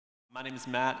My name is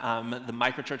Matt. I'm the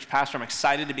microchurch pastor. I'm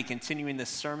excited to be continuing this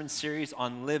sermon series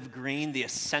on Live Green, the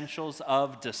essentials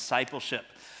of discipleship.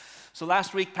 So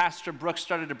last week, Pastor Brooks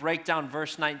started to break down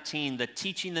verse 19, the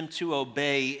teaching them to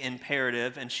obey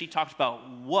imperative, and she talked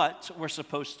about what we're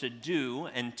supposed to do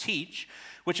and teach,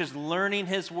 which is learning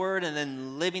his word and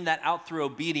then living that out through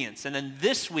obedience. And then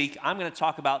this week, I'm going to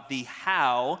talk about the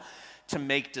how to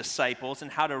make disciples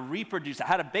and how to reproduce it,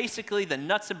 how to basically the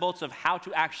nuts and bolts of how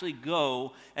to actually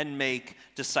go and make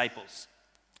disciples.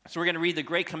 So we're going to read the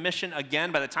Great Commission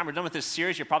again. By the time we're done with this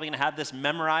series, you're probably going to have this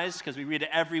memorized because we read it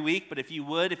every week. But if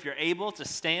you're able to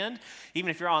stand, even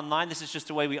if you're online, this is just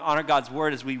a way we honor God's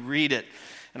word as we read it.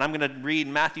 And I'm going to read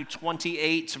Matthew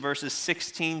 28, verses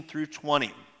 16 through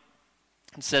 20.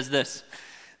 It says this: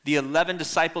 The 11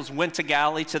 disciples went to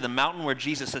Galilee to the mountain where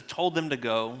Jesus had told them to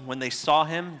go. When they saw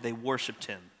him, they worshiped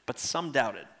him, but some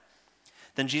doubted.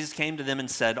 Then Jesus came to them and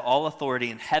said, All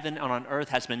authority in heaven and on earth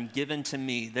has been given to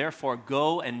me. Therefore,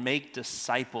 go and make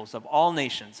disciples of all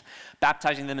nations,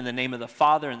 baptizing them in the name of the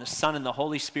Father and the Son and the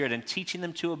Holy Spirit, and teaching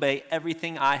them to obey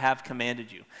everything I have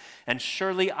commanded you. And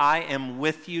surely I am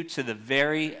with you to the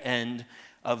very end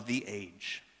of the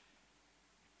age.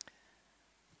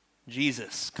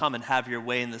 Jesus, come and have your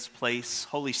way in this place.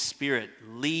 Holy Spirit,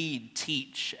 lead,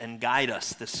 teach, and guide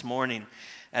us this morning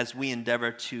as we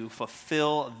endeavor to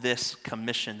fulfill this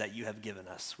commission that you have given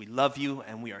us. We love you,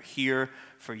 and we are here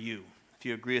for you. If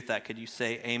you agree with that, could you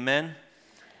say amen?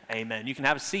 Amen. You can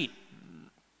have a seat.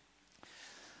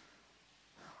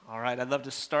 All right, I'd love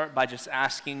to start by just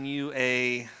asking you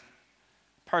a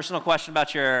personal question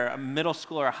about your middle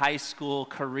school or high school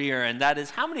career, and that is,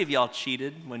 how many of y'all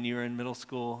cheated when you were in middle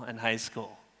school and high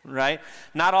school? Right?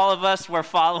 Not all of us were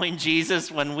following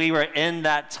Jesus when we were in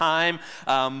that time,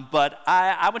 but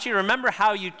I want you to remember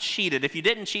how you cheated. If you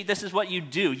didn't cheat, this is what you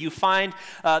do. You find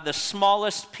the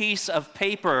smallest piece of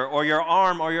paper or your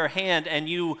arm or your hand, and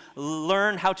you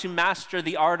learn how to master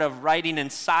the art of writing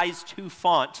in size 2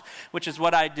 font, which is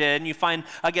what I did. And you find,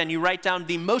 again, you write down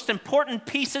the most important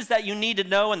pieces that you need to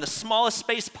know in the smallest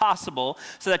space possible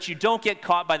so that you don't get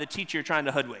caught by the teacher you're trying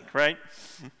to hoodwink, right?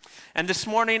 And this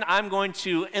morning, I'm going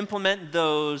to implement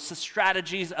those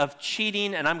strategies of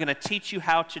cheating, and I'm going to teach you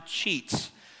how to cheat.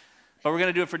 But we're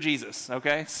going to do it for Jesus,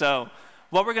 okay? So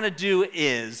what we're going to do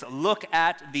is look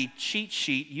at the cheat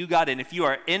sheet you got in. If you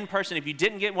are in person, if you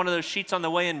didn't get one of those sheets on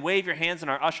the way in, wave your hands, and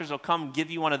our ushers will come give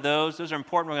you one of those. Those are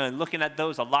important. We're going to be looking at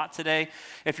those a lot today.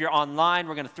 If you're online,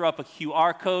 we're going to throw up a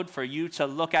QR code for you to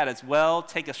look at as well.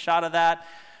 Take a shot of that.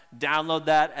 Download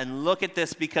that and look at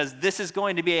this, because this is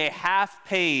going to be a half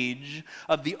page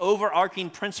of the overarching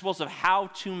principles of how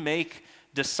to make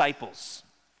disciples.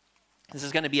 This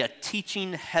is going to be a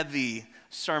teaching heavy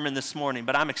sermon this morning,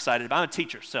 but I'm excited. I'm a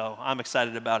teacher, so I'm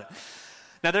excited about it.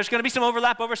 Now, there's going to be some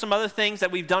overlap over some other things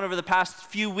that we've done over the past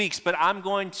few weeks, but I'm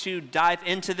going to dive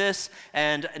into this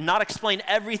and not explain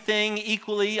everything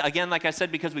equally, again, like I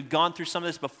said, because we've gone through some of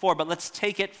this before, but let's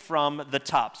take it from the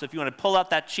top. So if you want to pull out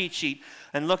that cheat sheet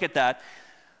and look at that,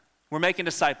 we're making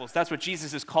disciples. That's what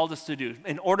Jesus has called us to do.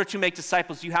 In order to make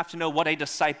disciples, you have to know what a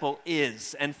disciple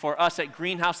is. And for us at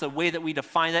Greenhouse, the way that we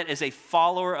define that is a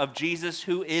follower of Jesus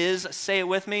who is, say it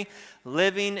with me,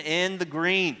 living in the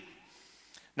green.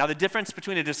 Now, the difference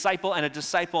between a disciple and a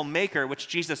disciple maker, which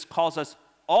Jesus calls us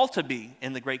all to be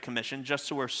in the Great Commission, just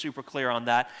so we're super clear on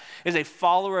that, is a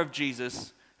follower of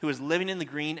Jesus who is living in the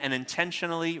green and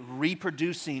intentionally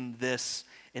reproducing this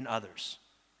in others.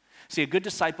 See, a good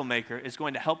disciple maker is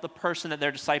going to help the person that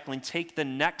they're discipling take the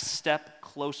next step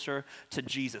closer to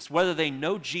Jesus, whether they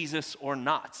know Jesus or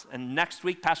not. And next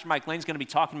week, Pastor Mike Lane's going to be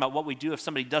talking about what we do if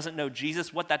somebody doesn't know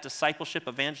Jesus, what that discipleship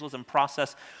evangelism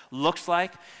process looks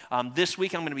like. This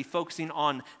week, I'm going to be focusing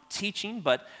on teaching,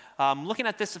 but looking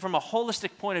at this from a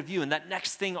holistic point of view. And that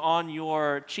next thing on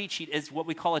your cheat sheet is what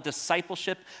we call a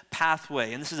discipleship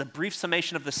pathway. And this is a brief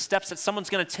summation of the steps that someone's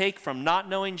going to take from not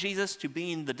knowing Jesus to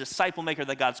being the disciple maker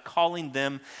that God's calling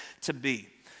them to be.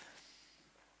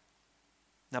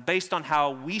 Now, based on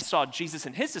how we saw Jesus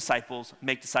and his disciples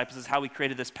make disciples is how we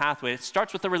created this pathway. It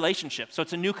starts with a relationship. So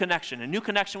it's a new connection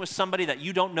with somebody that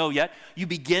you don't know yet. You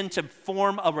begin to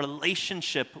form a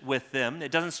relationship with them.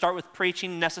 It doesn't start with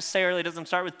preaching necessarily. It doesn't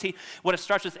start with What it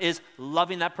starts with is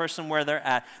loving that person where they're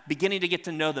at, beginning to get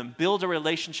to know them, build a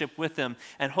relationship with them,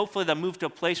 and hopefully they'll move to a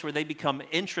place where they become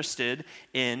interested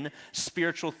in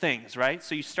spiritual things, right?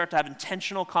 So you start to have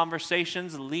intentional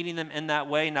conversations, leading them in that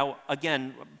way. Now,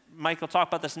 again, Mike will talk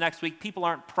about this next week. People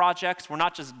aren't projects.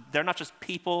 They're not just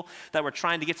people that we're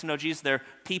trying to get to know Jesus. They're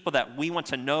people that we want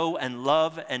to know and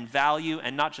love and value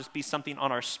and not just be something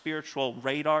on our spiritual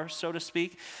radar, so to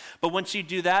speak. But once you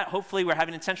do that, hopefully we're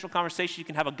having an intentional conversation. You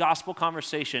can have a gospel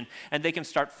conversation and they can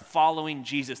start following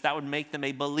Jesus. That would make them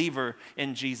a believer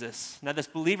in Jesus. Now, this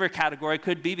believer category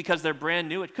could be because they're brand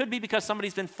new. It could be because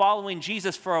somebody's been following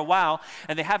Jesus for a while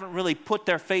and they haven't really put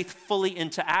their faith fully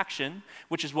into action,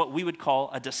 which is what we would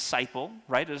call a disciple,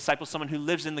 right? A disciple is someone who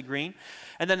lives in the green.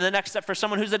 And then the next step for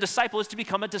someone who's a disciple is to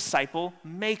become a disciple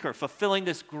maker, fulfilling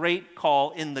this great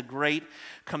call in the Great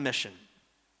Commission.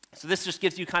 So this just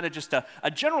gives you kind of just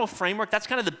a general framework. That's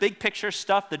kind of the big picture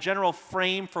stuff, the general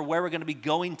frame for where we're going to be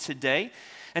going today.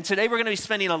 And today we're going to be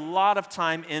spending a lot of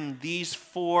time in these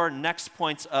 4 next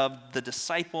points of the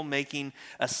disciple-making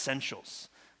essentials.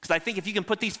 Because I think if you can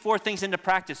put these 4 things into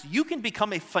practice, you can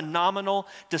become a phenomenal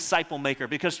disciple maker.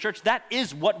 Because, church, that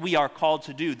is what we are called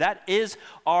to do. That is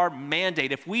our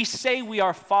mandate. If we say we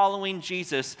are following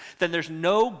Jesus, then there's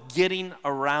no getting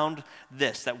around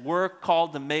this, that we're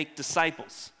called to make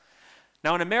disciples.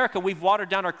 Now, in America, we've watered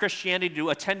down our Christianity to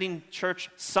attending church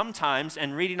sometimes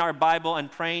and reading our Bible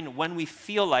and praying when we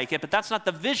feel like it, but that's not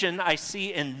the vision I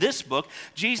see in this book.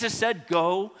 Jesus said,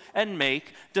 go and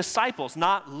make disciples,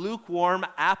 not lukewarm,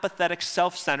 apathetic,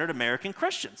 self-centered American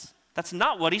Christians. That's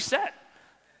not what he said.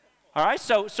 All right,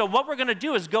 so what we're going to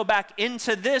do is go back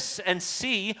into this and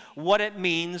see what it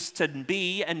means to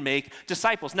be and make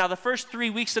disciples. Now, the first 3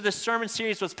 weeks of this sermon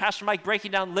series was Pastor Mike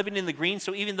breaking down living in the green.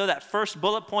 So even though that first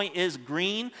bullet point is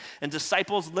green and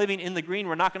disciples living in the green,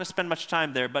 we're not going to spend much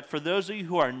time there. But for those of you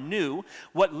who are new,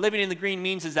 what living in the green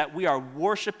means is that we are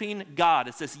worshiping God.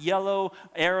 It's this yellow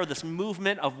arrow, this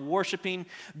movement of worshiping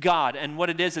God. And what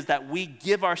it is that we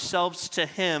give ourselves to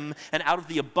him, and out of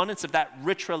the abundance of that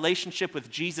rich relationship with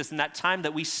Jesus and that time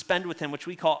that we spend with him, which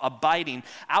we call abiding,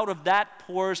 out of that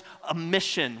pours a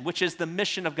mission, which is the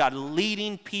mission of God,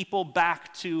 leading people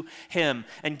back to him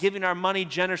and giving our money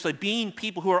generously, being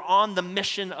people who are on the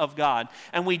mission of God.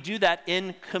 And we do that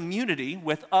in community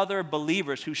with other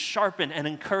believers who sharpen and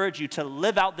encourage you to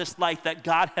live out this life that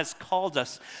God has called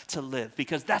us to live,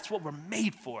 because that's what we're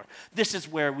made for. This is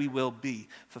where we will be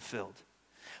fulfilled.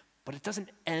 But it doesn't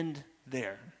end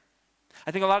there. I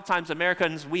think a lot of times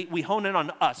Americans, we hone in on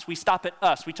us. We stop at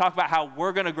us. We talk about how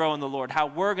we're going to grow in the Lord, how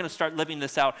we're going to start living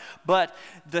this out. But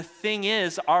the thing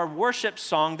is, our worship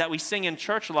song that we sing in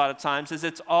church a lot of times is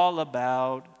it's all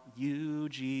about you,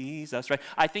 Jesus, right?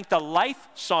 I think the life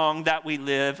song that we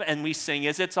live and we sing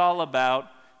is it's all about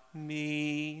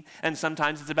me, and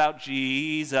sometimes it's about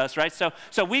Jesus, right?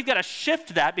 So we've got to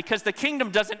shift that, because the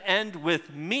kingdom doesn't end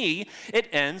with me, it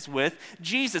ends with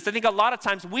Jesus. I think a lot of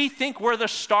times we think we're the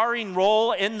starring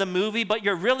role in the movie, but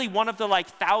you're really one of the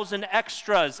 1,000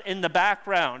 extras in the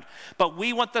background. But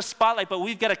we want the spotlight, but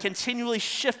we've got to continually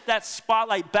shift that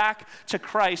spotlight back to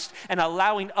Christ and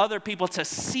allowing other people to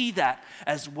see that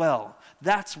as well.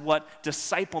 That's what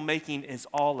disciple making is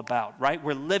all about, right?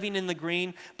 We're living in the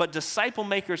green, but disciple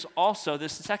makers also,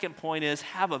 this second point is,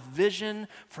 have a vision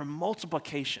for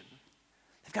multiplication.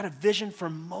 They've got a vision for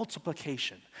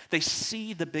multiplication. They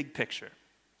see the big picture.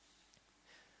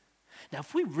 Now,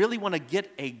 if we really want to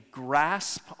get a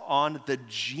grasp on the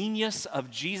genius of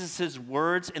Jesus'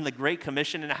 words in the Great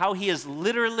Commission and how he is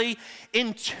literally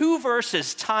in 2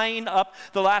 verses tying up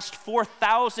the last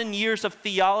 4,000 years of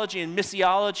theology and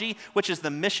missiology, which is the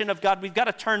mission of God, we've got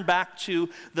to turn back to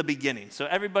the beginning. So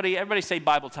everybody say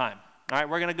Bible time. All right,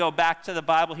 we're going to go back to the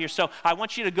Bible here. So I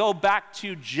want you to go back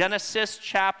to Genesis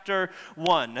chapter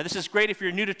 1. Now, this is great if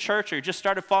you're new to church or you just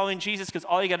started following Jesus, because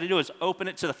all you got to do is open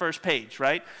it to the first page,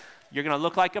 right? You're going to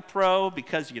look like a pro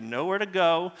because you know where to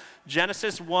go.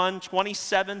 Genesis 1,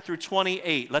 27 through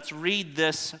 28. Let's read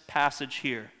this passage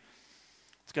here.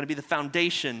 It's going to be the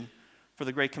foundation for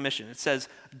the Great Commission. It says,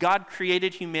 God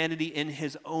created humanity in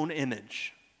his own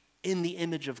image. In the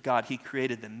image of God, he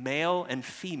created them. Male and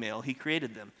female, he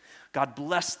created them. God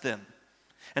blessed them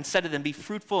and said to them, be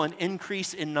fruitful and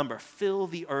increase in number. Fill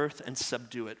the earth and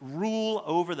subdue it. Rule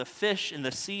over the fish in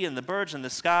the sea and the birds in the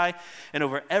sky and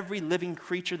over every living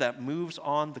creature that moves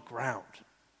on the ground.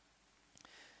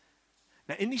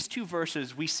 Now, in these 2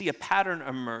 verses, we see a pattern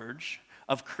emerge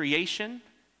of creation,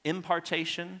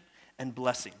 impartation, and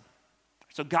blessing.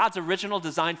 So God's original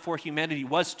design for humanity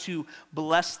was to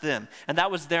bless them. And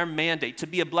that was their mandate, to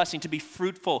be a blessing, to be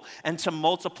fruitful, and to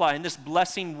multiply. And this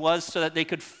blessing was so that they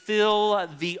could fill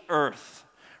the earth,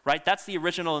 right? That's the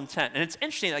original intent. And it's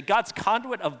interesting that God's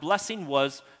conduit of blessing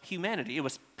was humanity. It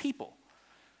was people.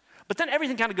 But then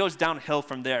everything kind of goes downhill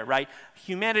from there, right?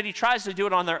 Humanity tries to do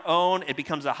it on their own. It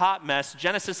becomes a hot mess.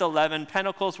 Genesis 11,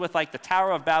 Pentacles with like the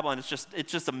Tower of Babel, and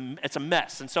it's a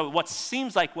mess. And so what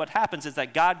seems like what happens is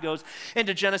that God goes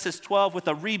into Genesis 12 with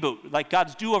a reboot, like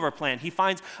God's do-over plan. He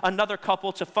finds another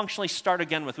couple to functionally start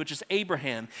again with, which is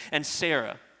Abraham and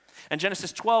Sarah. And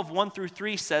Genesis 12, 1 through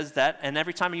 3 says that, and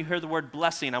every time you hear the word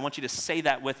blessing, I want you to say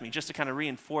that with me, just to kind of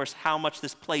reinforce how much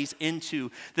this plays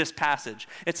into this passage.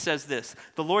 It says this: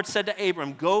 the Lord said to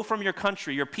Abram, go from your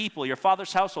country, your people, your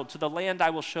father's household, to the land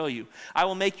I will show you. I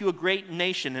will make you a great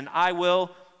nation, and I will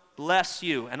bless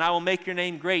you, and I will make your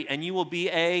name great, and you will be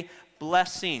a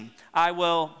blessing. I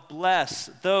will bless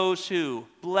those who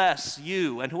bless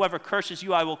you, and whoever curses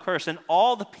you, I will curse, and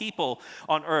all the people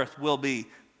on earth will be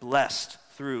blessed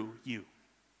through you.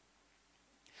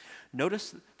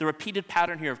 Notice the repeated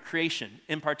pattern here of creation,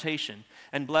 impartation,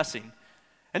 and blessing.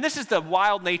 And this is the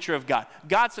wild nature of God.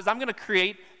 God says, I'm going to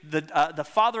create the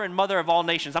father and mother of all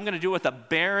nations. I'm going to do it with a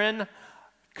barren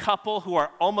couple who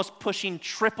are almost pushing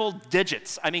triple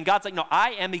digits. I mean, God's like, no,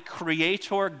 I am a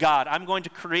creator God. I'm going to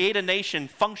create a nation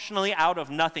functionally out of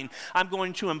nothing. I'm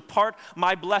going to impart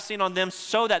my blessing on them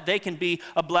so that they can be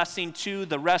a blessing to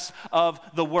the rest of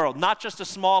the world. Not just a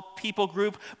small people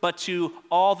group, but to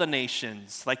all the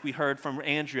nations, like we heard from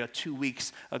Andrea 2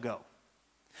 weeks ago.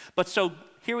 But so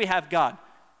here we have God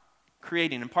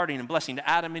creating, imparting, and blessing to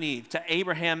Adam and Eve, to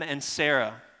Abraham and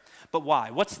Sarah. But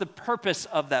why? What's the purpose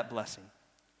of that blessing?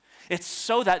 It's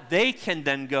so that they can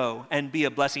then go and be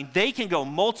a blessing. They can go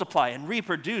multiply and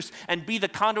reproduce and be the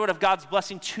conduit of God's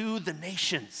blessing to the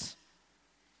nations.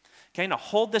 Okay, now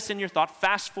hold this in your thought.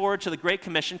 Fast forward to the Great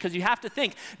Commission, because you have to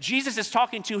think, Jesus is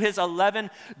talking to his 11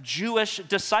 Jewish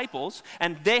disciples,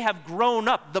 and they have grown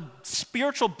up. The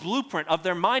spiritual blueprint of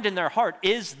their mind and their heart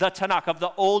is the Tanakh of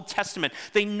the Old Testament.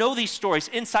 They know these stories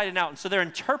inside and out, and so they're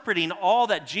interpreting all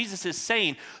that Jesus is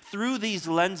saying through these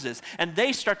lenses, and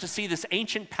they start to see this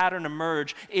ancient pattern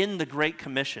emerge in the Great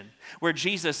Commission, where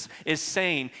Jesus is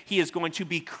saying he is going to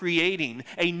be creating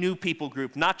a new people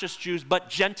group, not just Jews, but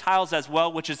Gentiles as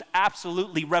well, which is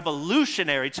absolutely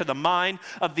revolutionary to the mind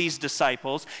of these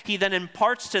disciples. He then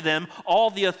imparts to them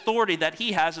all the authority that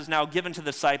he has is now given to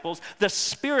the disciples. The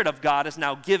Spirit of God is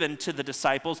now given to the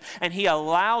disciples, and he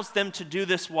allows them to do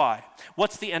this. Why?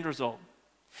 What's the end result?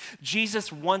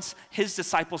 Jesus wants his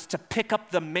disciples to pick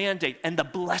up the mandate and the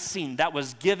blessing that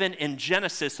was given in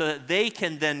Genesis so that they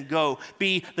can then go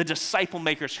be the disciple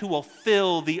makers who will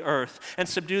fill the earth and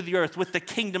subdue the earth with the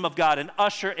kingdom of God and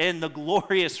usher in the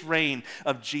glorious reign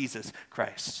of Jesus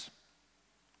Christ.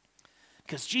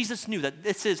 Because Jesus knew that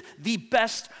this is the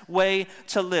best way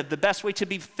to live, the best way to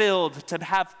be filled, to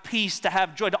have peace, to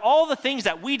have joy, to all the things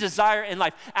that we desire in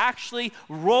life actually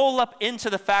roll up into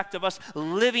the fact of us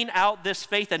living out this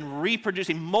faith and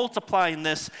reproducing, multiplying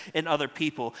this in other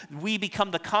people. We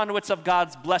become the conduits of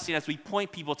God's blessing as we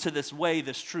point people to this way,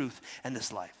 this truth, and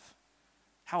this life.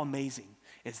 How amazing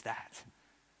is that?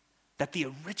 That the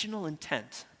original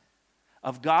intent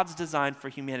of God's design for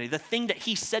humanity, the thing that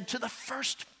he said to the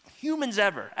first humans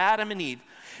ever, Adam and Eve,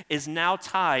 is now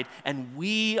tied, and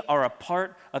we are a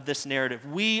part of this narrative.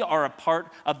 We are a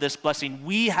part of this blessing.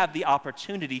 We have the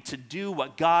opportunity to do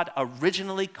what God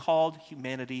originally called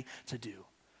humanity to do.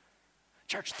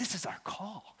 Church, this is our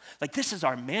call. Like, this is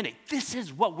our mandate. This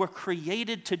is what we're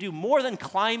created to do. More than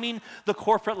climbing the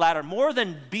corporate ladder, more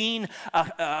than being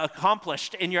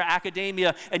accomplished in your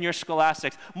academia and your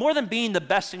scholastics, more than being the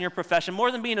best in your profession, more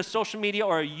than being a social media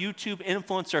or a YouTube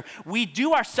influencer, we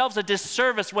do ourselves a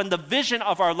disservice when the vision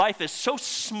of our life is so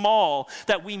small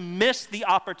that we miss the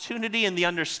opportunity and the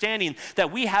understanding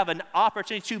that we have an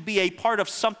opportunity to be a part of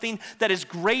something that is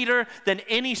greater than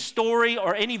any story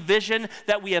or any vision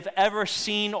that we have ever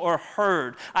seen or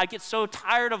heard. I get so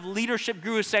tired of leadership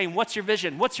gurus saying, what's your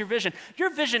vision? What's your vision? Your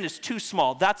vision is too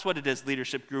small. That's what it is,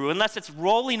 leadership guru, unless it's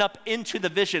rolling up into the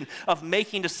vision of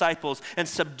making disciples and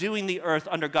subduing the earth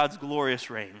under God's glorious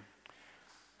reign.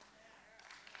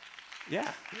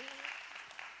 Yeah.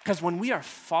 Because when we are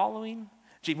following,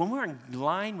 when we're in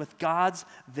line with God's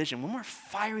vision, when we're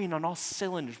firing on all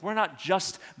cylinders, we're not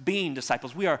just being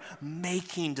disciples, we are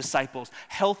making disciples.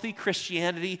 Healthy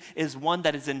Christianity is one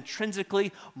that is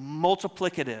intrinsically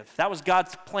multiplicative. That was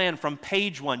God's plan from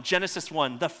page 1, Genesis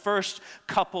 1, the first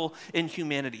couple in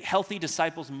humanity. Healthy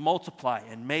disciples multiply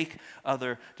and make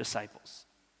other disciples.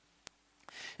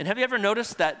 And have you ever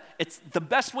noticed that it's the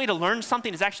best way to learn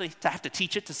something is actually to have to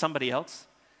teach it to somebody else?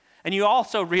 And you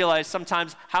also realize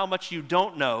sometimes how much you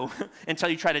don't know until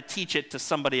you try to teach it to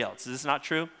somebody else. Is this not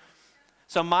true?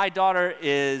 So my daughter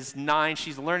is 9.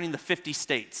 She's learning the 50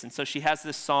 states. And so she has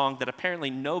this song that apparently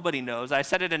nobody knows. I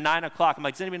said it at 9 o'clock. I'm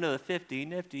like, does anybody know the 50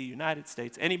 nifty United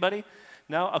States? Anybody?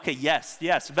 No? Okay, yes.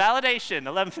 Validation,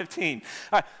 11:15.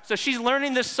 All right, so she's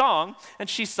learning this song, and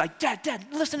she's like, Dad,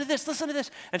 listen to this.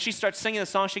 And she starts singing the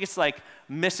song. She gets like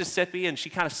Mississippi, and she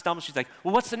kind of stumbles. She's like,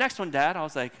 well, what's the next one, Dad? I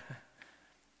was like,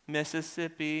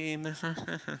 Mississippi.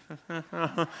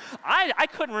 I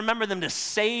couldn't remember them to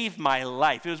save my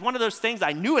life. It was one of those things,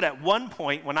 I knew it at one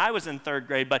point when I was in 3rd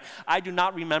grade, but I do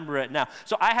not remember it now.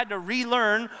 So I had to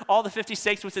relearn all the 50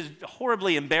 states, which is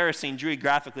horribly embarrassing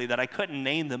geographically that I couldn't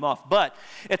name them off. But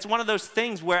it's one of those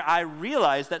things where I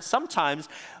realized that sometimes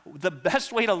the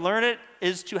best way to learn it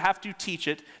is to have to teach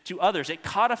it to others. It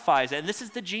codifies it. And this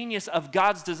is the genius of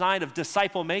God's design of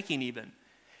disciple making even.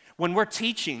 When we're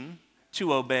teaching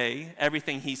to obey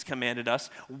everything he's commanded us,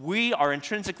 we are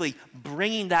intrinsically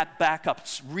bringing that back up,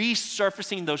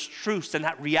 resurfacing those truths and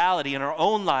that reality in our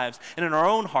own lives and in our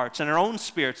own hearts and our own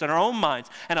spirits and our own minds,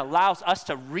 and allows us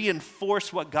to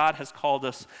reinforce what God has called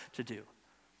us to do.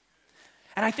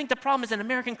 And I think the problem is in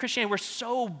American Christianity, we're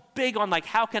so big on like,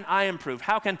 how can I improve?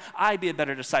 How can I be a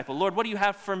better disciple? Lord, what do you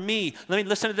have for me? Let me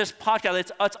listen to this podcast.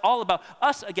 It's all about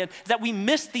us again, that we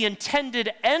miss the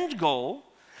intended end goal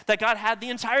that God had the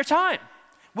entire time,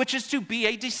 which is to be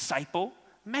a disciple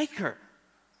maker,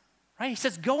 right? He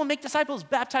says, go and make disciples,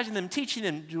 baptizing them, teaching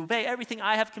them to obey everything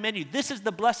I have commanded you. This is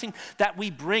the blessing that we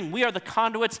bring. We are the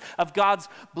conduits of God's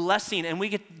blessing, and we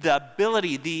get the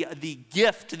ability, the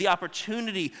gift, the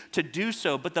opportunity to do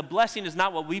so. But the blessing is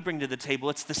not what we bring to the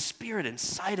table. It's the Spirit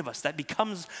inside of us that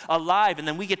becomes alive, and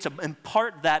then we get to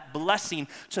impart that blessing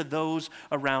to those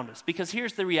around us. Because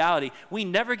here's the reality. We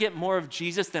never get more of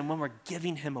Jesus than when we're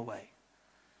giving him away.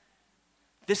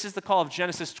 This is the call of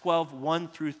Genesis 12, 1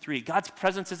 through 3. God's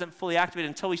presence isn't fully activated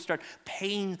until we start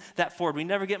paying that forward. We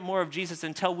never get more of Jesus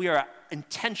until we are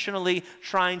intentionally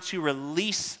trying to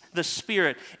release the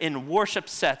Spirit in worship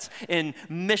sets, in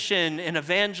mission, in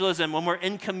evangelism, when we're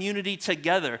in community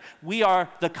together. We are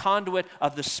the conduit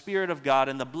of the Spirit of God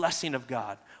and the blessing of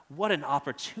God. What an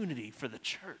opportunity for the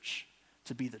church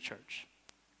to be the church.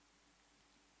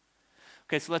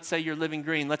 Okay, so let's say you're Living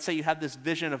Green. Let's say you have this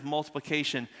vision of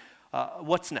multiplication.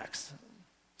 What's next?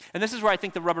 And this is where I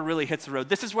think the rubber really hits the road.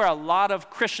 This is where a lot of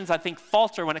Christians, I think,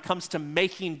 falter when it comes to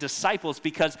making disciples,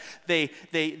 because they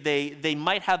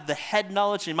might have the head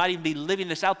knowledge, they might even be living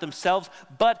this out themselves,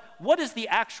 but what is the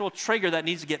actual trigger that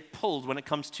needs to get pulled when it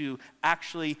comes to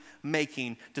actually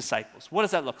making disciples? What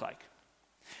does that look like?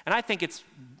 And I think it's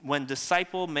when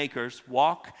disciple makers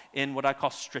walk in what I call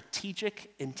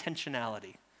strategic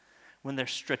intentionality. When they're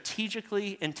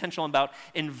strategically intentional about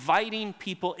inviting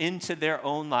people into their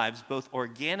own lives, both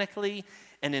organically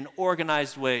and in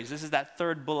organized ways. This is that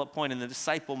 3rd bullet point in the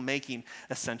disciple-making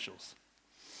essentials.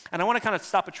 And I want to kind of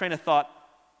stop a train of thought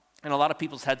in a lot of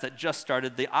people's heads that just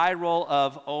started, the eye roll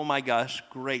of, oh my gosh,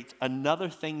 great, another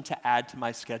thing to add to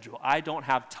my schedule. I don't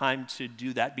have time to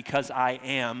do that because I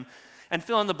am. And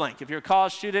fill in the blank. If you're a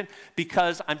college student,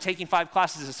 because I'm taking 5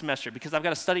 classes this semester, because I've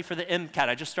got to study for the MCAT,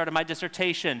 I just started my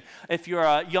dissertation. If you're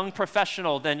a young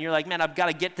professional, then you're like, man, I've got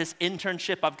to get this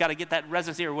internship, I've got to get that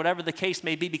residency, or whatever the case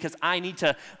may be, because I need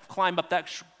to climb up that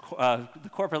the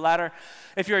corporate ladder.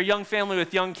 If you're a young family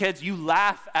with young kids, you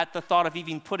laugh at the thought of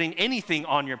even putting anything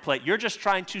on your plate. You're just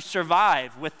trying to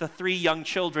survive with the 3 young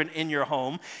children in your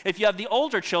home. If you have the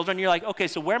older children, you're like, okay,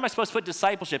 so where am I supposed to put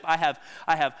discipleship? I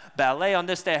have ballet on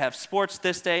this day, I have sports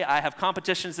this day, I have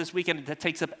competitions this weekend. That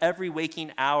takes up every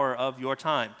waking hour of your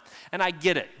time. And I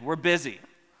get it, we're busy.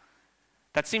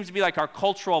 That seems to be like our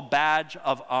cultural badge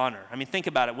of honor. I mean, think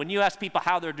about it. When you ask people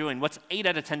how they're doing, what's 8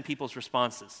 out of 10 people's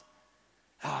responses?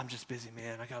 Oh, I'm just busy,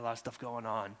 man. I got a lot of stuff going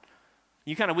on.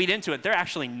 You kind of weed into it. They're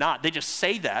actually not. They just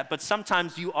say that, but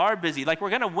sometimes you are busy. Like, we're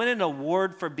going to win an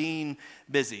award for being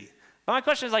busy. But my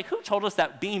question is, like, who told us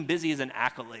that being busy is an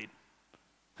accolade?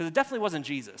 Because it definitely wasn't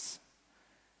Jesus.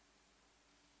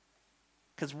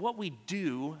 Because what we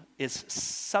do is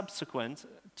subsequent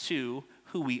to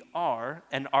who we are,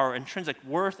 and our intrinsic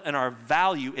worth and our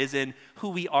value is in who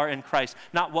we are in Christ,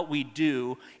 not what we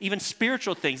do. Even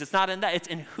spiritual things, it's not in that, it's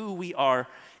in who we are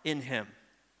in him.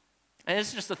 And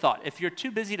it's just a thought. If you're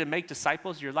too busy to make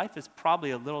disciples, your life is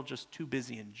probably a little just too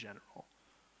busy in general.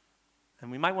 And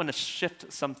we might want to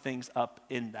shift some things up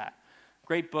in that.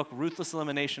 Great book, Ruthless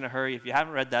Elimination of Hurry. If you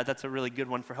haven't read that, that's a really good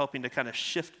one for helping to kind of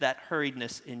shift that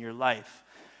hurriedness in your life.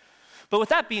 But with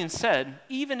that being said,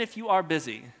 even if you are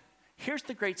busy, here's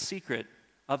the great secret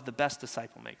of the best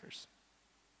disciple makers.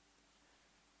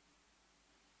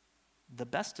 The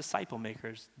best disciple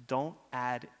makers don't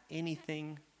add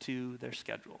anything to their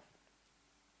schedule.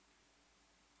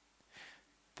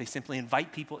 They simply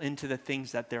invite people into the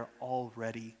things that they're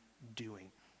already doing.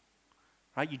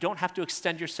 Right? You don't have to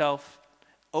overextend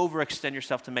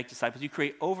yourself to make disciples. You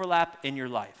create overlap in your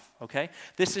life, okay?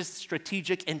 This is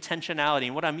strategic intentionality.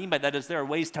 And what I mean by that is there are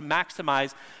ways to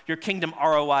maximize your kingdom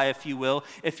ROI, if you will,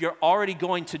 if you're already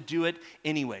going to do it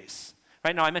anyways.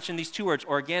 Right now, I mentioned these two words,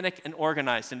 organic and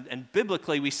organized. And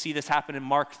biblically, we see this happen in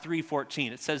Mark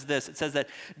 3:14. It says this. It says that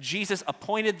Jesus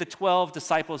appointed the 12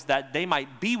 disciples that they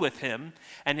might be with him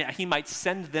and that he might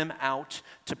send them out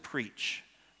to preach.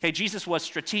 Okay, Jesus was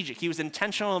strategic. He was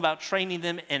intentional about training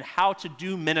them in how to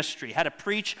do ministry, how to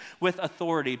preach with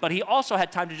authority. But he also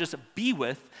had time to just be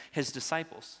with his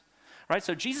disciples. Right?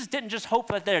 So Jesus didn't just hope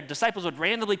that their disciples would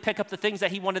randomly pick up the things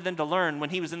that he wanted them to learn when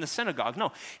he was in the synagogue.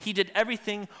 No, he did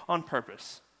everything on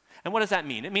purpose. And what does that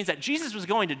mean? It means that Jesus was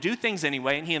going to do things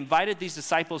anyway, and he invited these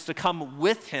disciples to come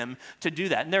with him to do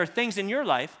that. And there are things in your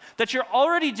life that you're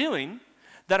already doing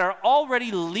that are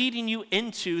already leading you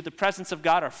into the presence of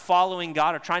God or following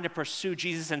God or trying to pursue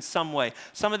Jesus in some way.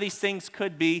 Some of these things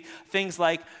could be things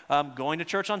like going to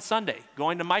church on Sunday,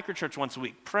 going to microchurch once a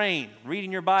week, praying,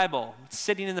 reading your Bible,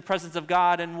 sitting in the presence of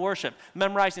God and worship,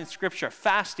 memorizing scripture,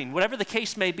 fasting, whatever the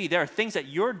case may be. There are things that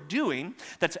you're doing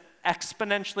that's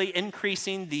exponentially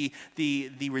increasing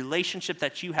the relationship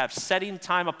that you have, setting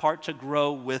time apart to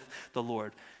grow with the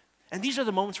Lord. And these are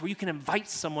the moments where you can invite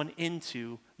someone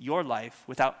into your life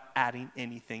without adding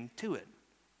anything to it,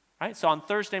 right? So on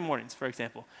Thursday mornings, for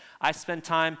example, I spend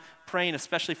time praying,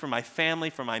 especially for my family,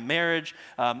 for my marriage,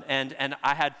 and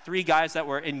I had 3 guys that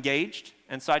were engaged,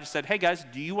 and so I just said, hey guys,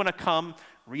 do you want to come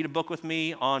read a book with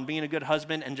me on being a good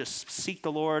husband and just seek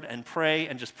the Lord and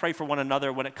just pray for one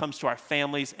another when it comes to our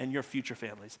families and your future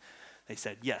families? They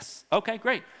said, yes. Okay,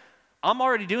 great. I'm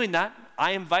already doing that.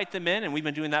 I invite them in, and we've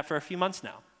been doing that for a few months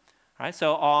now. Right,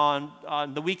 so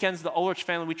on the weekends, the Ulrich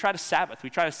family, we try to Sabbath. We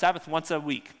try to Sabbath once a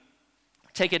week.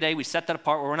 Take a day, we set that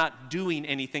apart where we're not doing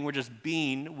anything, we're just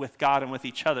being with God and with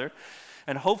each other.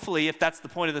 And hopefully, if that's the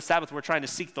point of the Sabbath, we're trying to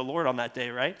seek the Lord on that day,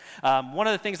 right? One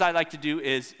of the things I like to do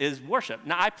is worship.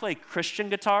 Now, I play Christian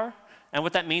guitar, and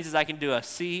what that means is I can do a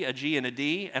C, a G, and a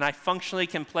D, and I functionally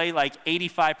can play like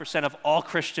 85% of all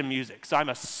Christian music. So I'm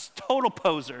a total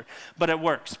poser, but it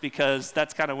works because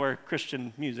that's kind of where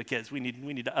Christian music is. We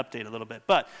need to update a little bit.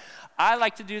 But I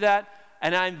like to do that,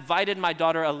 and I invited my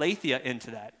daughter Alethea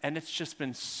into that, and it's just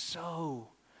been so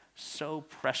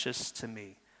precious to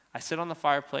me. I sit on the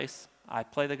fireplace, I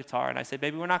play the guitar, and I say,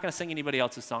 baby, we're not going to sing anybody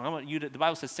else's song. I want you to, the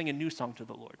Bible says, sing a new song to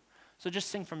the Lord. So just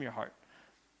sing from your heart.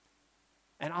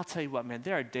 And I'll tell you what, man,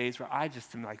 there are days where I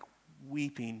just am like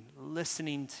weeping,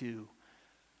 listening to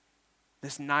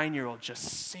this 9-year-old just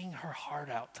sing her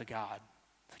heart out to God.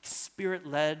 Like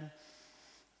spirit-led,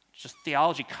 just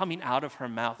theology coming out of her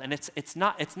mouth. And it's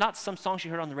not some song she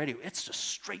heard on the radio. It's just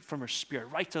straight from her spirit,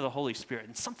 right to the Holy Spirit.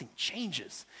 And something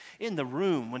changes in the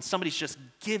room when somebody's just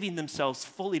giving themselves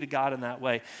fully to God in that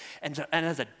way. And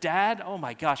as a dad, oh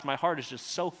my gosh, my heart is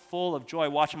just so full of joy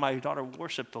watching my daughter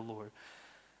worship the Lord.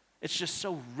 It's just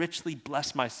so richly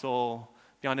blessed my soul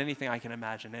beyond anything I can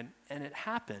imagine. And it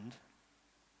happened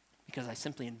because I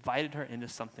simply invited her into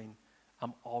something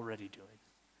I'm already doing.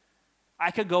 I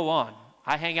could go on.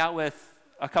 I hang out with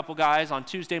a couple guys on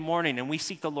Tuesday morning, and we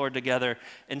seek the Lord together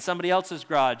in somebody else's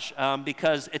garage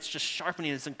because it's just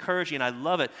sharpening, it's encouraging, I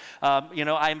love it.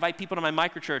 I invite people to my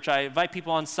microchurch. I invite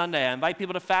people on Sunday. I invite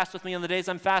people to fast with me on the days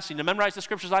I'm fasting, to memorize the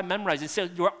scriptures I memorize. And so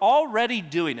you're already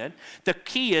doing it. The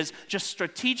key is just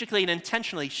strategically and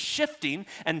intentionally shifting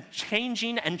and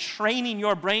changing and training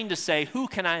your brain to say, who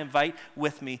can I invite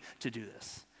with me to do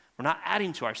this? We're not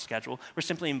adding to our schedule. We're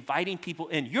simply inviting people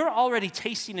in. You're already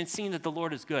tasting and seeing that the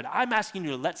Lord is good. I'm asking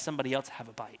you to let somebody else have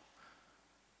a bite.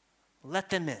 Let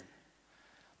them in.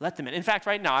 Let them in. In fact,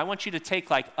 right now, I want you to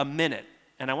take like a minute,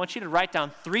 and I want you to write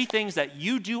down 3 things that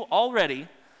you do already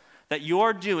that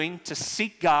you're doing to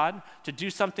seek God, to do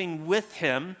something with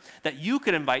him that you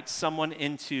could invite someone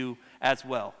into as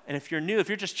well. And if you're new, if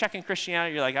you're just checking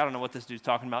Christianity, you're like, I don't know what this dude's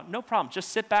talking about. No problem. Just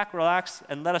sit back, relax,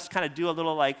 and let us kind of do a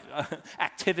little like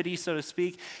activity, so to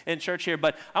speak, in church here.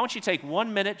 But I want you to take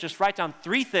 1 minute, just write down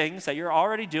 3 things that you're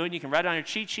already doing. You can write it on your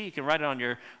cheat sheet. You can write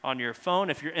it on your phone.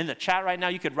 If you're in the chat right now,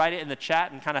 you could write it in the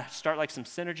chat and kind of start like some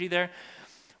synergy there.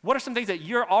 What are some things that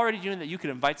you're already doing that you could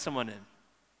invite someone in?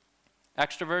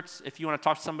 Extroverts, if you want to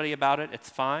talk to somebody about it, it's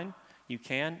fine. You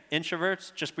can.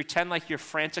 Introverts, just pretend like you're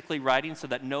frantically writing so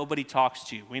that nobody talks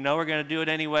to you. We know we're going to do it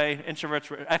anyway.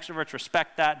 Extroverts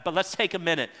respect that. But let's take a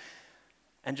minute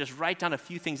and just write down a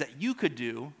few things that you could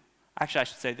do. Actually, I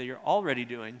should say that you're already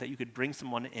doing that you could bring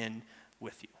someone in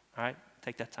with you. All right?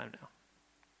 Take that time now.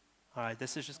 All right,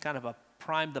 this is just kind of a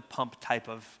prime the pump type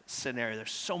of scenario.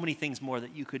 There's so many things more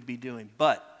that you could be doing,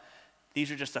 but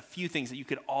these are just a few things that you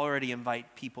could already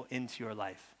invite people into your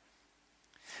life.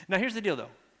 Now, here's the deal, though.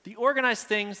 The organized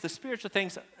things, the spiritual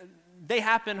things, they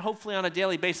happen hopefully on a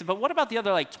daily basis, but what about the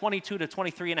other 22 to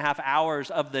 23 and a half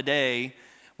hours of the day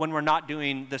when we're not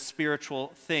doing the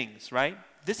spiritual things, right?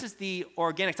 This is the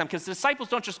organic time, because the disciples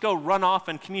don't just go run off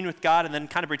and commune with God and then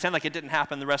kind of pretend like it didn't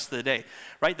happen the rest of the day,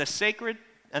 right? The sacred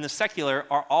and the secular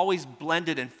are always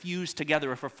blended and fused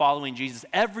together if we're following Jesus.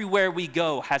 Everywhere we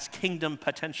go has kingdom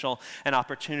potential and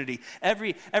opportunity.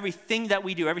 Everything that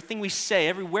we do, everything we say,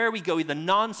 everywhere we go, the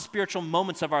non-spiritual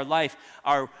moments of our life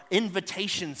are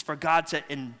invitations for God to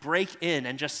break in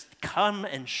and just come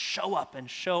and show up and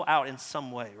show out in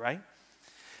some way, right?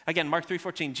 Again, Mark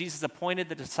 3:14, Jesus appointed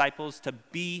the disciples to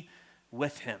be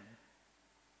with him.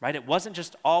 Right? It wasn't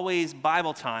just always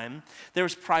Bible time. There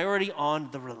was priority on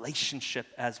the relationship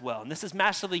as well. And this is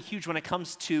massively huge when it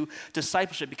comes to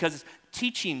discipleship, because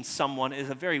teaching someone is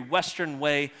a very Western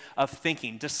way of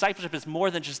thinking. Discipleship is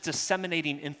more than just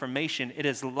disseminating information. It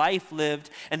is life lived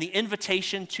and the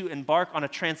invitation to embark on a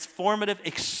transformative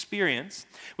experience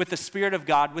with the Spirit of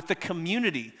God, with the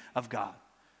community of God.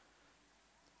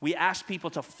 We ask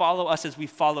people to follow us as we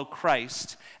follow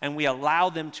Christ, and we allow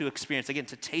them to experience, again,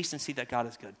 to taste and see that God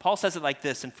is good. Paul says it like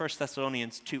this in 1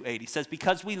 Thessalonians 2:8. He says,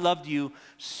 because we loved you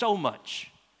so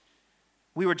much,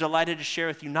 we were delighted to share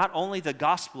with you not only the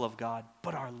gospel of God,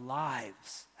 but our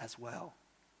lives as well.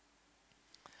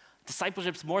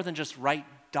 Discipleship is more than just right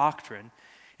doctrine.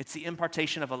 It's the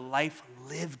impartation of a life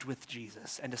lived with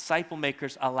Jesus. And disciple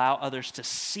makers allow others to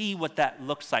see what that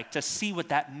looks like, to see what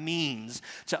that means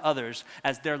to others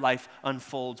as their life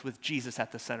unfolds with Jesus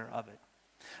at the center of it.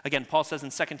 Again, Paul says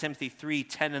in 2 Timothy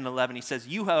 3:10 and 11, he says,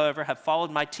 you, however, have followed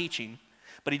my teaching,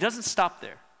 but he doesn't stop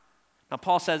there. Now,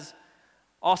 Paul says,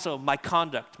 also, my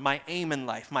conduct, my aim in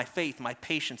life, my faith, my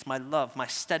patience, my love, my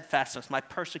steadfastness, my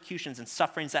persecutions and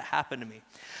sufferings that happened to me.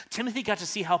 Timothy got to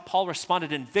see how Paul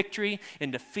responded in victory,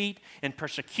 in defeat, in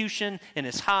persecution, in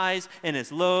his highs, in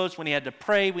his lows, when he had to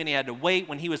pray, when he had to wait,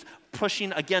 when he was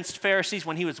pushing against Pharisees,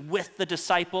 when he was with the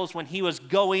disciples, when he was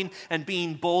going and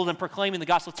being bold and proclaiming the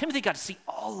gospel. Timothy got to see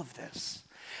all of this.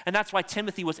 And that's why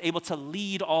Timothy was able to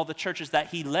lead all the churches that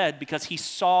he led, because he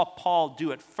saw Paul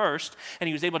do it first, and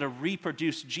he was able to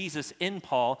reproduce Jesus in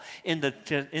Paul, in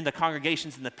the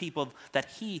congregations and the people that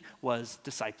he was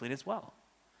discipling as well.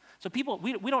 So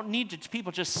we don't need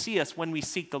people just see us when we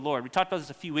seek the Lord. We talked about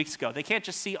this a few weeks ago. They can't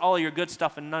just see all of your good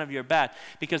stuff and none of your bad,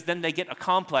 because then they get a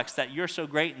complex that you're so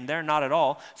great and they're not at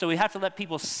all. So we have to let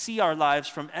people see our lives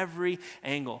from every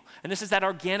angle. And this is that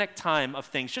organic time of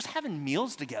things, just having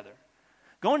meals together.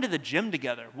 Going to the gym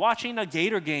together, watching a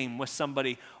Gator game with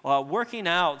somebody, working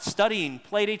out, studying,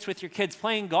 play dates with your kids,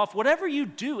 playing golf, whatever you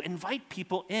do, invite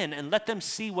people in and let them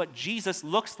see what Jesus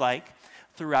looks like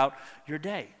throughout your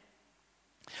day.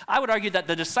 I would argue that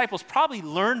the disciples probably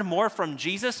learned more from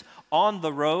Jesus on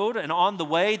the road and on the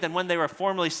way than when they were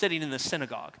formerly sitting in the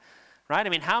synagogue. Right? I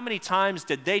mean, how many times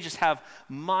did they just have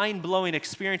mind-blowing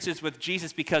experiences with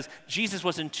Jesus because Jesus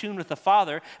was in tune with the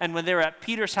Father? And when they were at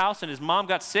Peter's house and his mom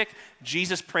got sick,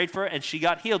 Jesus prayed for her and she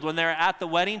got healed. When they were at the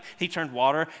wedding, he turned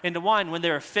water into wine. When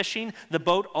they were fishing, the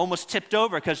boat almost tipped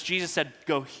over because Jesus said,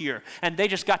 go here. And they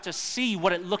just got to see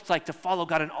what it looked like to follow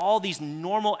God in all these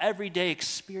normal, everyday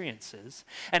experiences.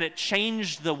 And it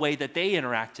changed the way that they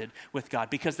interacted with God,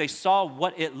 because they saw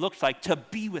what it looked like to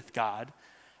be with God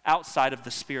outside of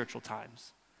the spiritual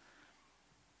times.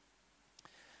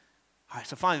 All right,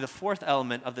 so finally, the fourth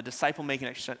element of the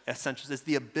disciple-making essentials is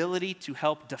the ability to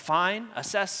help define,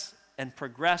 assess, and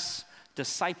progress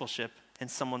discipleship in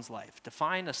someone's life.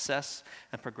 Define, assess,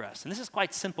 and progress. And this is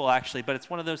quite simple, actually, but it's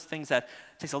one of those things that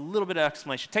takes a little bit of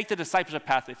explanation. Take the discipleship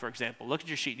pathway, for example. Look at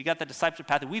your sheet. You got the discipleship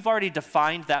pathway. We've already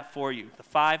defined that for you, the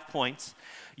 5 points.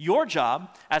 Your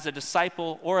job as a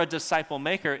disciple or a disciple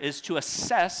maker is to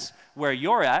assess where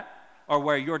you're at or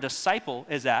where your disciple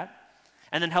is at,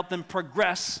 and then help them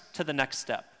progress to the next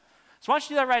step. So why don't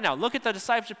you do that right now? Look at the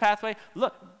discipleship pathway.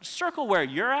 Look, circle where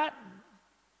you're at.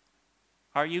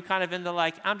 Are you kind of in the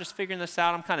I'm just figuring this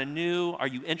out, I'm kind of new? Are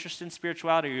you interested in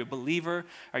spirituality? Are you a believer?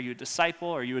 Are you a disciple?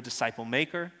 Are you a disciple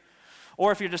maker?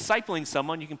 Or if you're discipling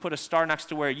someone, you can put a star next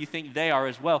to where you think they are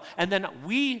as well. And then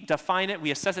we define it,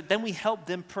 we assess it, then we help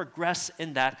them progress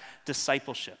in that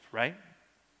discipleship, right?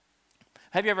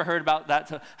 Have you ever heard about that?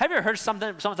 Have you ever heard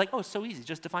someone's like, oh, it's so easy,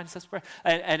 just define assess prayer.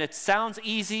 And it sounds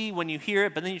easy when you hear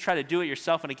it, but then you try to do it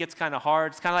yourself and it gets kind of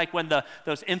hard. It's kind of like when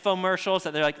those infomercials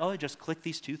that they're like, oh, just click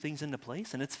these 2 things into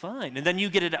place and it's fine. And then you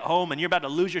get it at home and you're about to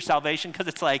lose your salvation because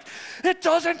it's like, it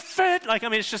doesn't fit. Like, I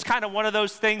mean, it's just kind of one of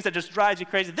those things that just drives you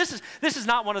crazy. This is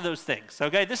not one of those things,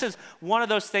 okay? This is one of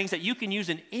those things that you can use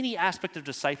in any aspect of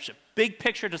discipleship. Big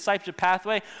picture discipleship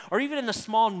pathway, or even in the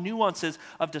small nuances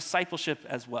of discipleship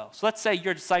as well. So let's say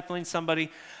you're discipling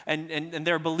somebody and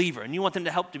they're a believer and you want them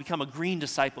to help to become a green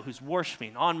disciple who's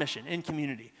worshiping, on mission, in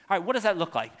community. All right, what does that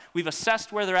look like? We've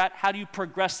assessed where they're at. How do you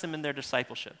progress them in their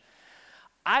discipleship?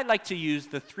 I like to use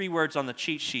the 3 words on the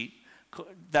cheat sheet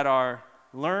that are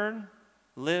learn,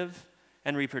 live,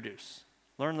 and reproduce.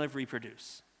 Learn, live,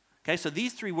 reproduce. Okay, so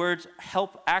these 3 words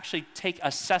help actually take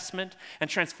assessment and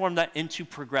transform that into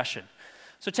progression.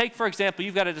 So take, for example,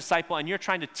 you've got a disciple and you're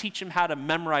trying to teach them how to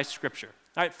memorize Scripture.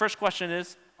 All right, first question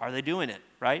is, are they doing it,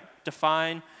 right?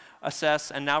 Define,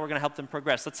 assess, and now we're going to help them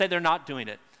progress. Let's say they're not doing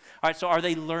it. All right, so are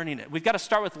they learning it? We've got to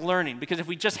start with learning, because if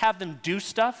we just have them do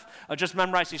stuff, just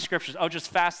memorize these scriptures,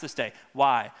 just fast this day.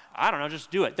 Why? I don't know,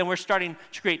 just do it. Then we're starting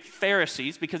to create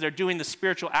Pharisees because they're doing the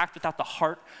spiritual act without the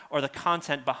heart or the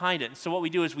content behind it. And so what we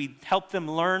do is we help them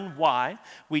learn why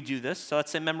we do this. So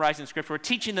let's say memorizing scripture, we're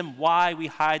teaching them why we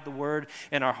hide the word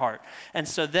in our heart. And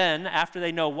so then after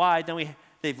they know why, then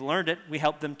they've learned it, we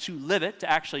help them to live it, to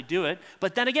actually do it.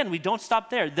 But then again, we don't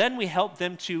stop there. Then we help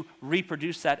them to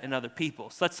reproduce that in other people.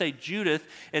 So let's say Judith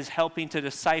is helping to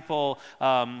disciple,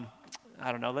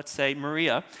 let's say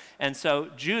Maria. And so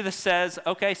Judith says,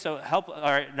 okay, so all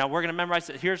right, now we're going to memorize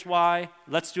it. Here's why.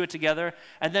 Let's do it together.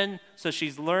 And then, so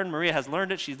she's learned, Maria has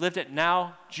learned it, she's lived it.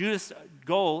 Now Judith's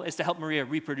goal is to help Maria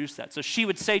reproduce that. So she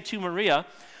would say to Maria,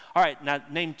 all right, now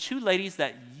name 2 ladies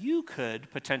that you could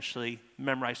potentially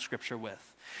memorize scripture with.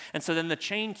 And so then the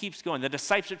chain keeps going. The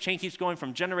discipleship chain keeps going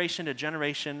from generation to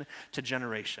generation to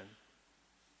generation.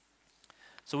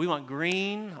 So we want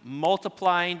green,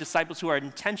 multiplying disciples who are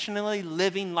intentionally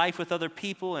living life with other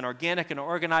people in organic and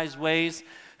organized ways,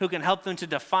 who can help them to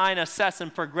define, assess,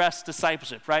 and progress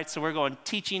discipleship, right? So we're going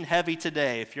teaching heavy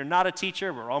today. If you're not a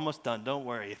teacher, we're almost done. Don't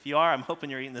worry. If you are, I'm hoping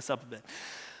you're eating this up a bit.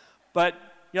 But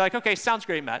you're like, okay, sounds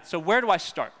great, Matt. So where do I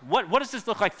start? What does this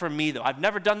look like for me, though? I've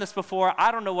never done this before.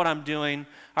 I don't know what I'm doing.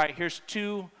 All right, here's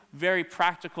 2 very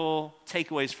practical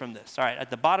takeaways from this. All right, at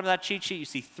the bottom of that cheat sheet, you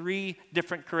see 3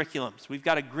 different curriculums. We've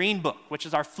got a green book, which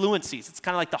is our fluencies. It's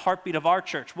kind of like the heartbeat of our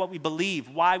church, what we believe,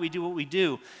 why we do what we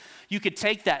do. You could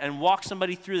take that and walk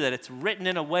somebody through that. It's written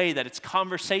in a way that it's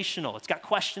conversational. It's got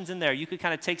questions in there. You could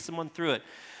kind of take someone through it.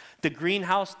 The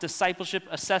Greenhouse Discipleship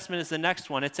Assessment is the next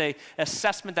one. It's an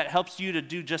assessment that helps you to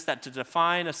do just that, to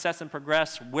define, assess, and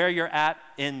progress where you're at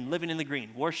in living in the green,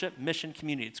 worship, mission,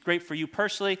 community. It's great for you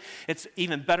personally. It's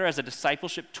even better as a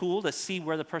discipleship tool to see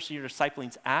where the person you're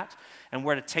discipling's at and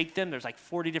where to take them. There's like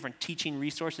 40 different teaching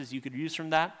resources you could use from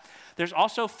that. There's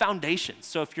also foundations.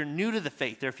 So if you're new to the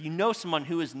faith, or if you know someone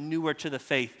who is newer to the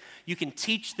faith, you can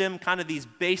teach them kind of these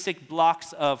basic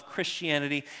blocks of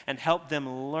Christianity and help them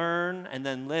learn and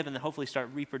then live and then hopefully start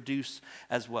reproduce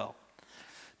as well.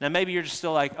 Now maybe you're just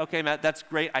still like, okay, Matt, that's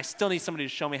great. I still need somebody to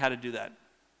show me how to do that.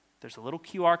 There's a little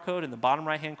QR code in the bottom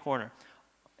right-hand corner.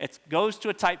 It goes to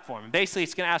a type form. Basically,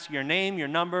 it's going to ask you your name, your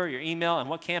number, your email, and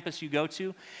what campus you go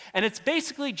to. And it's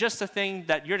basically just a thing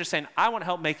that you're just saying, I want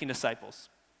help making disciples.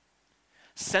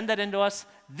 Send that into us.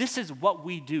 This is what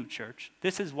we do, church.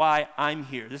 This is why I'm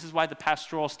here. This is why the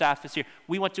pastoral staff is here.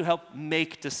 We want to help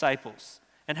make disciples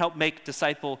and help make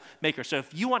disciple makers. So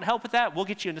if you want help with that, we'll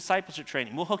get you in discipleship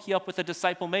training. We'll hook you up with a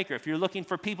disciple maker. If you're looking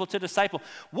for people to disciple,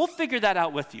 we'll figure that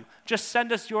out with you. Just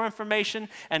send us your information,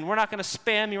 and we're not going to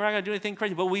spam you. We're not going to do anything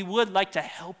crazy, but we would like to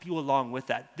help you along with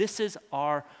that. This is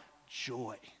our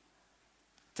joy,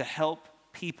 to help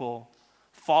people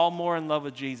fall more in love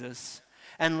with Jesus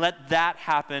and let that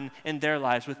happen in their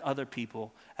lives with other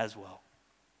people as well.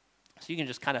 So you can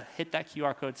just kind of hit that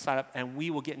QR code, sign up, and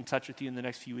we will get in touch with you in the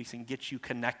next few weeks and get you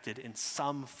connected in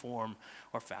some form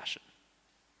or fashion.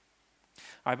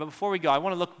 All right, but before we go, I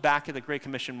want to look back at the Great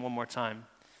Commission one more time,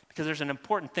 because there's an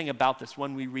important thing about this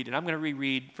when we read it. I'm going to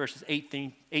reread verses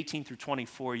 18 through 20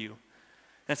 for you.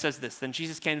 And it says this: Then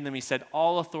Jesus came to them, he said,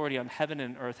 all authority on heaven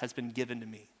and earth has been given to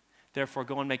me. Therefore,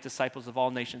 go and make disciples of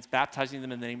all nations, baptizing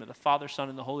them in the name of the Father, Son,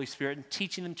 and the Holy Spirit, and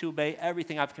teaching them to obey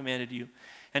everything I've commanded you.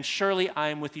 And surely I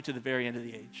am with you to the very end of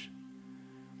the age.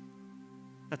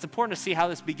 That's important to see how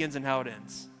this begins and how it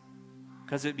ends,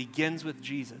 because it begins with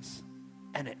Jesus,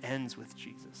 and it ends with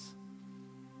Jesus.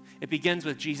 It begins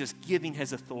with Jesus giving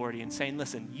his authority and saying,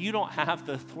 listen, you don't have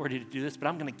the authority to do this, but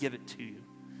I'm going to give it to you.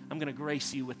 I'm going to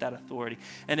grace you with that authority.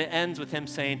 And it ends with him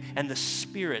saying, and the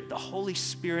Spirit, the Holy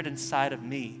Spirit inside of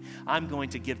me, I'm going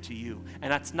to give to you.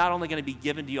 And that's not only going to be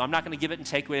given to you, I'm not going to give it and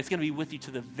take away. It's going to be with you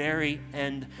to the very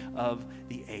end of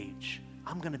the age.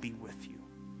 I'm going to be with you.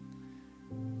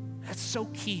 That's so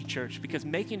key, church, because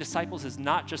making disciples is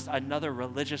not just another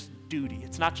religious duty.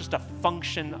 It's not just a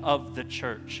function of the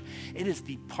church. It is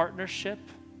the partnership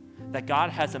that God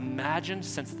has imagined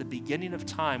since the beginning of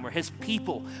time, where his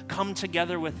people come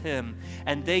together with him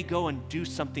and they go and do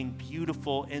something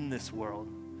beautiful in this world,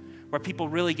 where people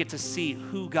really get to see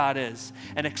who God is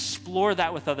and explore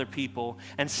that with other people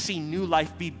and see new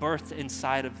life be birthed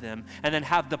inside of them, and then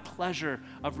have the pleasure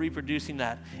of reproducing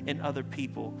that in other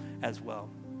people as well.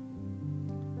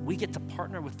 We get to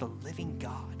partner with the living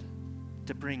God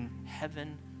to bring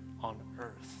heaven on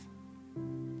earth.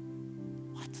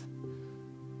 What?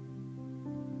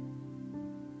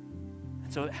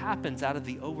 And so it happens out of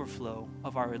the overflow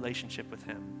of our relationship with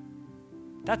him.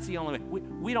 That's the only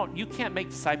way. You can't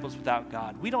make disciples without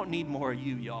God. We don't need more of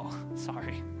you, y'all.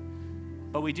 Sorry.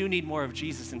 But we do need more of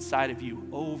Jesus inside of you,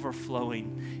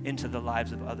 overflowing into the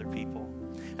lives of other people.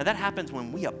 And that happens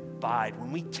when we abide,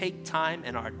 when we take time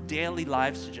in our daily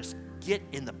lives to just get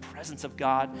in the presence of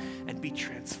God and be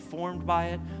transformed by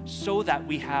it, so that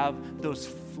we have those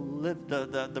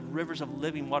the rivers of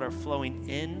living water flowing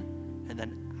in and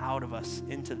then out of us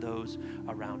into those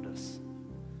around us.